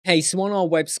Hey, so on our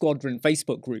Web Squadron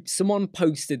Facebook group, someone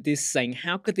posted this saying,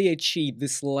 how could they achieve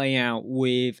this layout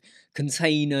with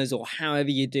containers or however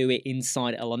you do it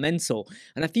inside Elementor?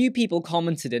 And a few people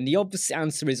commented, and the obvious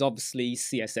answer is obviously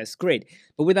CSS Grid.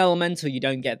 But with Elementor, you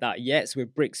don't get that yet. So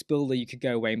with Bricks Builder, you could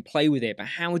go away and play with it. But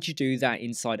how would you do that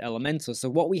inside Elementor? So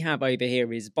what we have over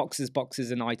here is boxes,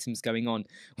 and items going on.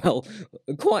 Well,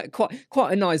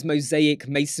 quite a nice mosaic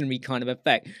masonry kind of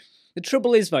effect. The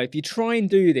trouble is, though, if you try and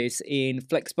do this in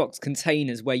Flexbox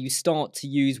containers where you start to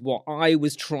use what I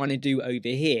was trying to do over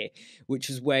here, which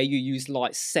is where you use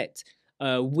like set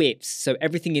widths, so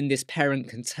everything in this parent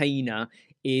container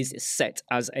is set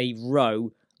as a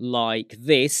row like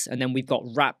this, and then we've got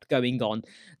wrap going on.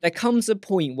 There comes a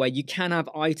point where you can have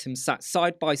items sat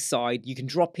side by side, you can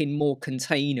drop in more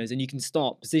containers and you can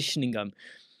start positioning them.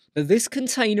 But this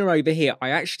container over here, I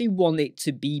actually want it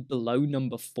to be below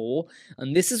number 4,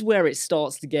 and this is where it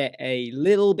starts to get a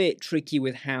little bit tricky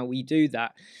with how we do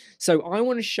that. So I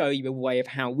want to show you a way of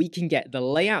how we can get the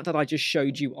layout that I just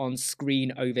showed you on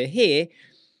screen over here,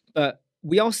 but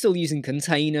we are still using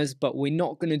containers, but we're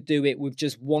not going to do it with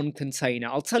just one container.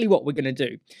 I'll tell you what we're going to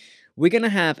do. We're going to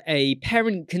have a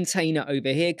parent container over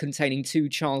here containing 2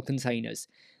 child containers.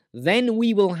 Then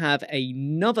we will have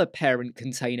another parent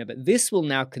container, but this will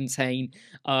now contain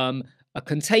a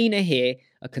container here,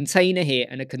 a container here,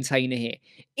 and a container here.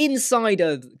 Inside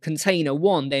of container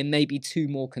 1, there may be 2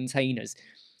 more containers.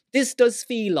 This does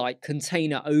feel like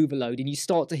container overload, and you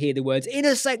start to hear the words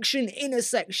intersection,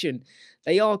 intersection.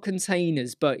 They are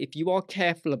containers, but if you are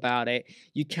careful about it,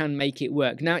 you can make it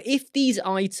work. Now, if these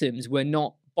items were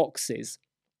not boxes,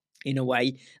 in a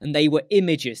way, and they were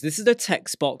images, this is a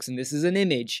text box and this is an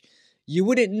image, you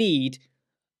wouldn't need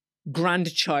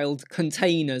grandchild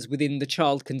containers within the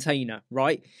child container,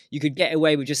 right? You could get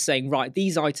away with just saying, right,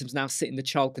 these items now sit in the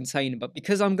child container, but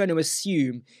because I'm going to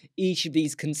assume each of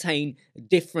these contain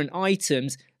different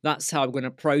items, that's how I'm going to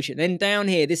approach it. Then down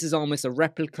here, this is almost a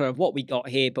replica of what we got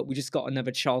here, but we just got another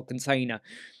child container.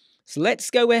 So let's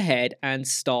go ahead and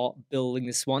start building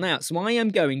this one out. So I am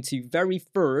going to very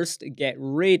first get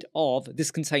rid of this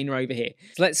container over here.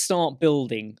 So let's start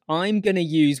building. I'm going to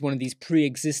use one of these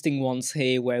pre-existing ones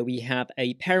here where we have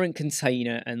a parent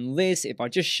container, and this, if I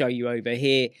just show you over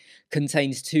here,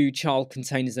 contains 2 child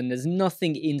containers and there's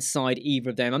nothing inside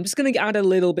either of them. I'm just going to add a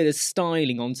little bit of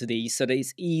styling onto these so that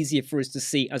it's easier for us to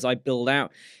see as I build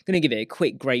out. I'm going to give it a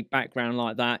quick grey background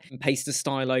like that and paste the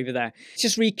style over there. Let's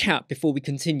just recap before we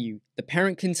continue. The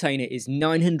parent container is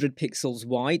 900 pixels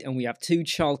wide and we have 2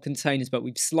 child containers, but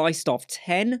we've sliced off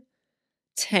 10,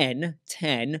 10,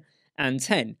 10, and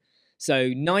 10. So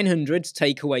 900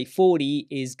 take away 40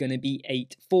 is going to be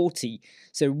 840.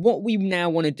 So what we now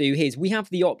want to do here is we have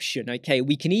the option, okay,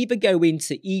 we can either go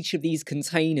into each of these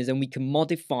containers and we can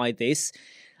modify this.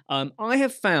 I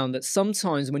have found that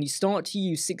sometimes when you start to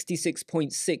use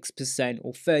 66.6%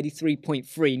 or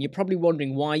 33.3, and you're probably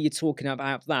wondering why you're talking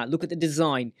about that, look at the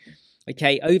design.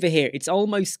 Okay, over here, it's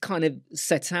almost kind of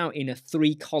set out in a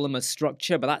 3-column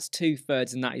structure, but that's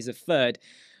 2/3 and that is 1/3.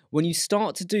 When you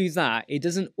start to do that, it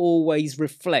doesn't always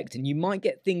reflect, and you might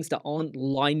get things that aren't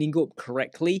lining up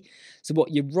correctly. So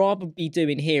what you'd rather be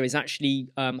doing here is actually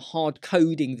hard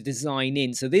coding the design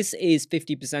in. So this is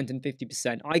 50% and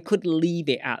 50%. I could leave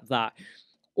it at that,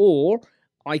 or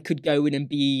I could go in and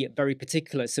be very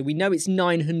particular. So we know it's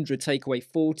 900 take away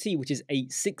 40, which is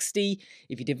 860.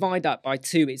 If you divide that by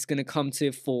 2, it's going to come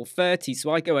to 430.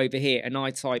 So I go over here and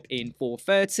I type in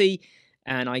 430.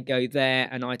 And I go there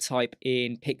and I type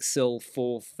in pixel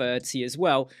 430 as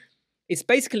well. It's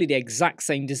basically the exact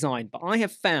same design, but I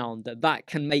have found that that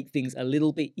can make things a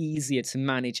little bit easier to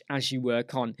manage as you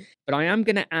work on. But I am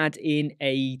going to add in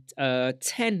a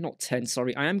 10, not 10,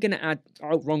 sorry. I am going to add,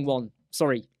 oh, wrong one,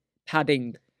 sorry,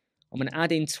 padding. I'm going to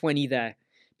add in 20 there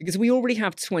because we already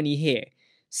have 20 here.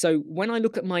 So when I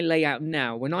look at my layout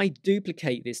now, when I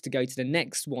duplicate this to go to the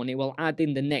next one, it will add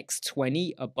in the next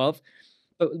 20 above.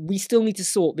 But we still need to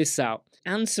sort this out.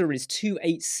 Answer is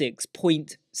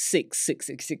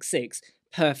 286.66666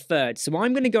 per third. So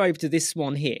I'm going to go over to this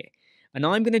one here, and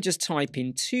I'm going to just type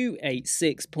in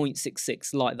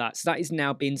 286.66 like that. So that is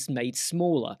now being made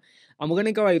smaller. And we're going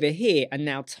to go over here and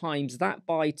now times that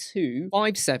by 2,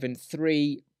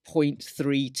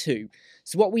 573.32.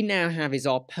 So what we now have is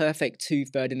our perfect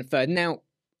 2/3 and 1/3. Now,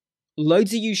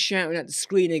 loads of you shouting at the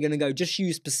screen are going to go, just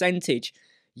use percentage.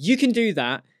 You can do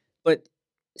that, but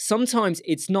sometimes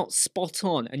it's not spot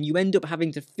on and you end up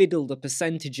having to fiddle the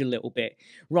percentage a little bit.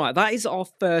 Right, that is our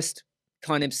first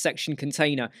kind of section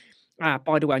container.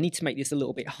 By the way, I need to make this a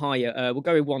little bit higher. We'll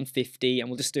go with 150 and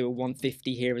we'll just do a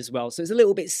 150 here as well. So it's a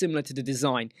little bit similar to the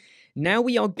design. Now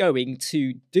we are going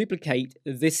to duplicate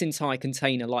this entire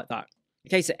container like that.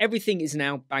 Okay, so everything is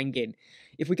now banging.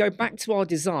 If we go back to our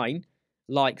design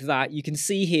like that, you can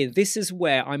see here, this is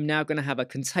where I'm now going to have a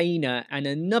container and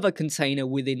another container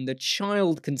within the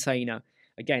child container.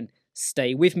 Again,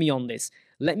 stay with me on this.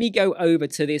 Let me go over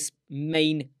to this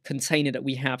main container that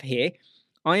we have here.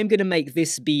 I am going to make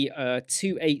this be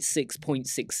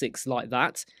 286.66 like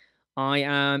that.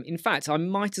 In fact, I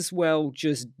might as well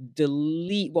just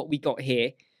delete what we got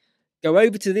here. Go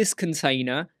over to this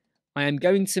container. I am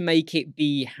going to make it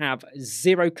have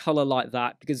 0 color like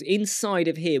that, because inside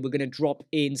of here, we're going to drop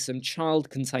in some child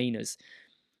containers.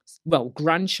 Well,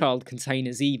 grandchild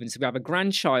containers even. So we have a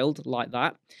grandchild like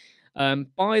that.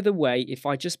 By the way, if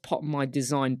I just pop my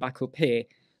design back up here,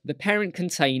 the parent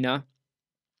container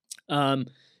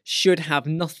should have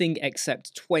nothing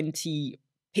except 20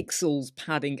 pixels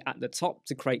padding at the top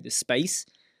to create the space.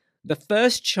 The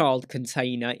first child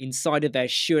container inside of there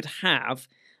should have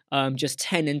just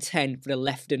 10 and 10 for the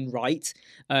left and right,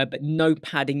 but no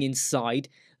padding inside.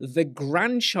 The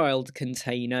grandchild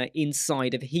container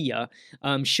inside of here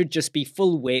should just be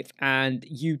full width, and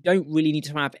you don't really need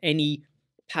to have any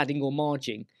padding or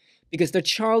margin, because the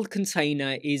child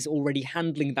container is already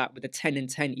handling that with a 10 and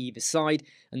 10 either side,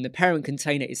 and the parent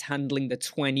container is handling the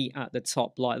 20 at the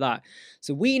top like that.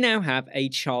 So we now have a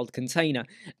child container,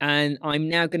 and I'm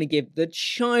now going to give the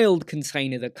child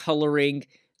container the coloring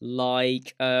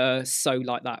like so,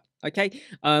 like that. Okay,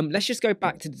 let's just go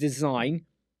back to the design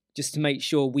just to make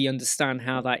sure we understand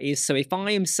how that is. So if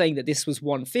I am saying that this was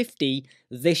 150,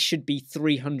 this should be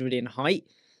 300 in height.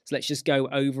 So let's just go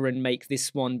over and make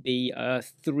this one be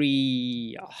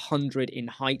 300 in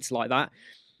height like that.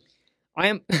 I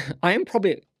am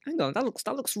probably, hang on,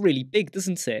 that looks really big,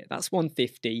 doesn't it? That's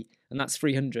 150 and that's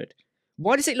 300.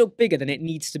 Why does it look bigger than it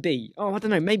needs to be? Oh, I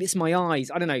don't know, maybe it's my eyes,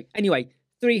 I don't know. Anyway,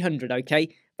 300,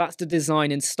 okay? That's the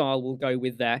design and style we'll go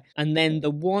with there. And then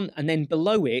then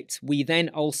below it, we then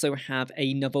also have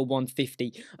another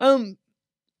 150.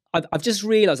 I've just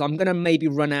realised I'm going to maybe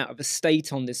run out of a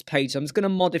state on this page. So I'm just going to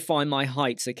modify my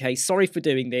heights, okay? Sorry for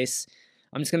doing this.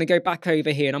 I'm just going to go back over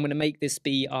here and I'm going to make this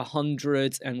be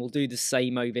 100, and we'll do the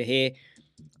same over here.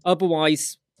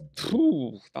 Otherwise,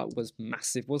 that was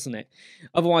massive, wasn't it?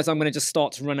 Otherwise, I'm going to just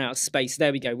start to run out of space.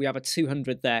 There we go. We have a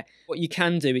 200 there. What you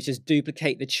can do is just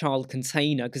duplicate the child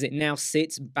container, because it now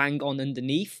sits bang on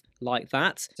underneath like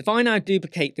that. So if I now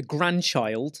duplicate the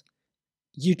grandchild,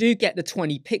 you do get the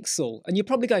 20 pixel, and you're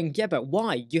probably going, yeah, but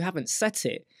why? You haven't set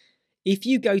it. If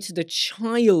you go to the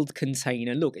child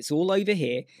container, look, it's all over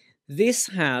here. This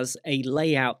has a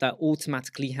layout that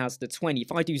automatically has the 20.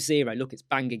 If I do 0, look, it's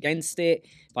bang against it.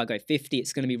 If I go 50,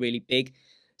 it's going to be really big.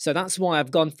 So that's why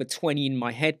I've gone for 20 in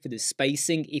my head for the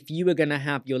spacing. If you were going to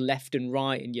have your left and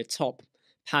right and your top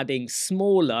padding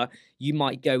smaller, you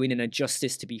might go in and adjust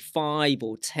this to be 5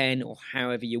 or 10 or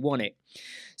however you want it.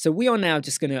 So we are now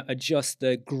just going to adjust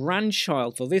the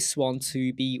grandchild for this one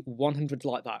to be 100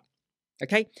 like that.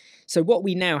 Okay, so what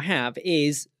we now have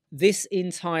is this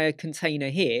entire container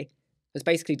here has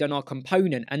basically done our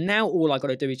component, and now all I got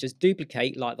to do is just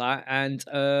duplicate like that and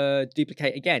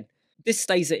duplicate again. This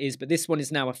stays as it is, but this one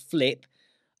is now a flip.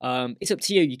 It's up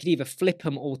to you. You could either flip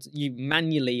them or you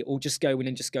manually, or just go in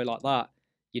and just go like that,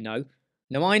 you know.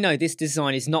 Now, I know this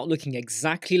design is not looking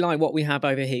exactly like what we have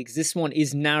over here, because this one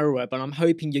is narrower, but I'm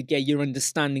hoping you're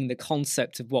understanding the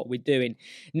concept of what we're doing.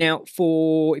 Now, if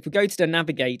we go to the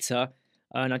navigator,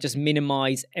 and I just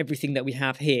minimize everything that we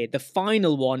have here, the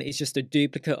final one is just a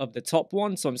duplicate of the top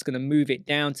one, so I'm just going to move it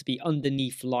down to be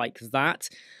underneath like that.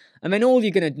 And then all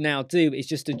you're going to now do is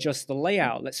just adjust the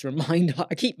layout. Let's remind,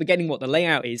 I keep forgetting what the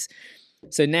layout is.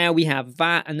 So now we have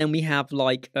that, and then we have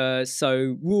like, oh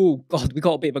God, we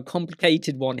got a bit of a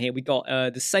complicated one here. We got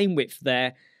the same width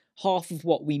there, half of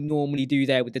what we normally do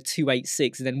there with the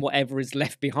 286, and then whatever is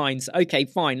left behind. So, okay,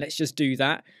 fine, let's just do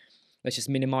that. Let's just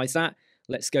minimize that.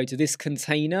 Let's go to this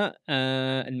container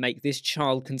and make this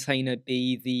child container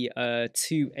be the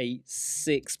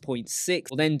 286.6.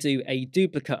 We'll then do a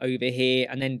duplicate over here,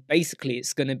 and then basically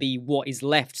it's going to be what is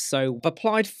left. So I've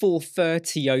applied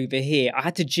 430 over here. I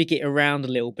had to jig it around a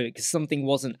little bit because something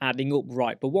wasn't adding up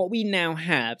right. But what we now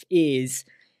have is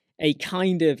a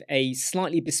kind of a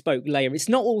slightly bespoke layer. It's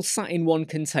not all sat in one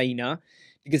container,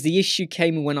 because the issue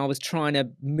came when I was trying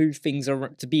to move things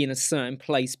to be in a certain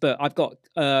place. But I've got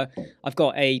a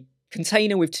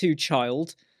container with 2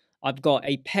 child, I've got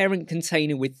a parent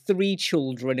container with 3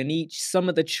 children, and some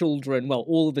of the children, well,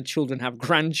 all of the children have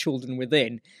grandchildren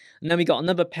within. And then we got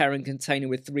another parent container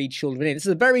with 3 children in. This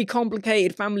is a very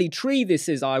complicated family tree, this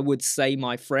is, I would say,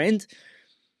 my friend.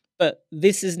 But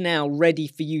this is now ready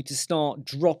for you to start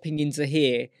dropping into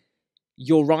here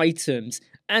your items.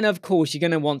 And of course, you're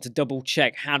going to want to double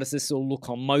check, how does this all look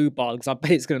on mobile? Because I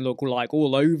bet it's going to look like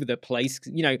all over the place.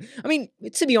 You know, I mean,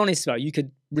 to be honest though, you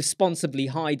could responsibly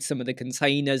hide some of the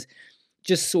containers,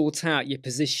 just sort out your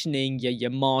positioning, your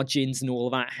margins and all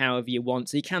of that however you want.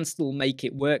 So you can still make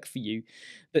it work for you.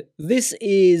 But this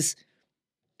is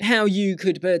how you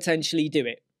could potentially do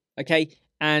it, okay?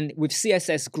 And with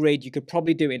CSS Grid, you could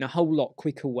probably do it in a whole lot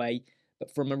quicker way.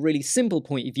 But from a really simple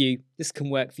point of view, this can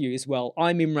work for you as well.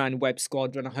 I'm Imran, Web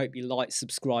Squadron. I hope you like,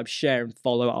 subscribe, share, and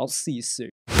follow. I'll see you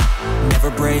soon. Never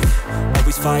break,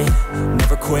 always fight,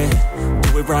 never quit,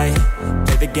 do it right,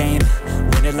 play the game,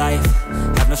 win it life,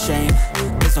 have no shame,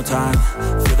 there's no time,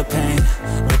 feel the pain,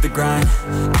 live the grind,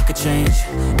 I could change,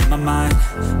 in my mind,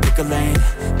 pick a lane,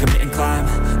 commit and climb,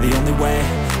 the only way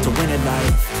to win it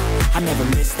life, I never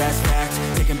miss, that's fact,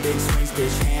 taking big swings,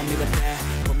 bitch, hand me the bat.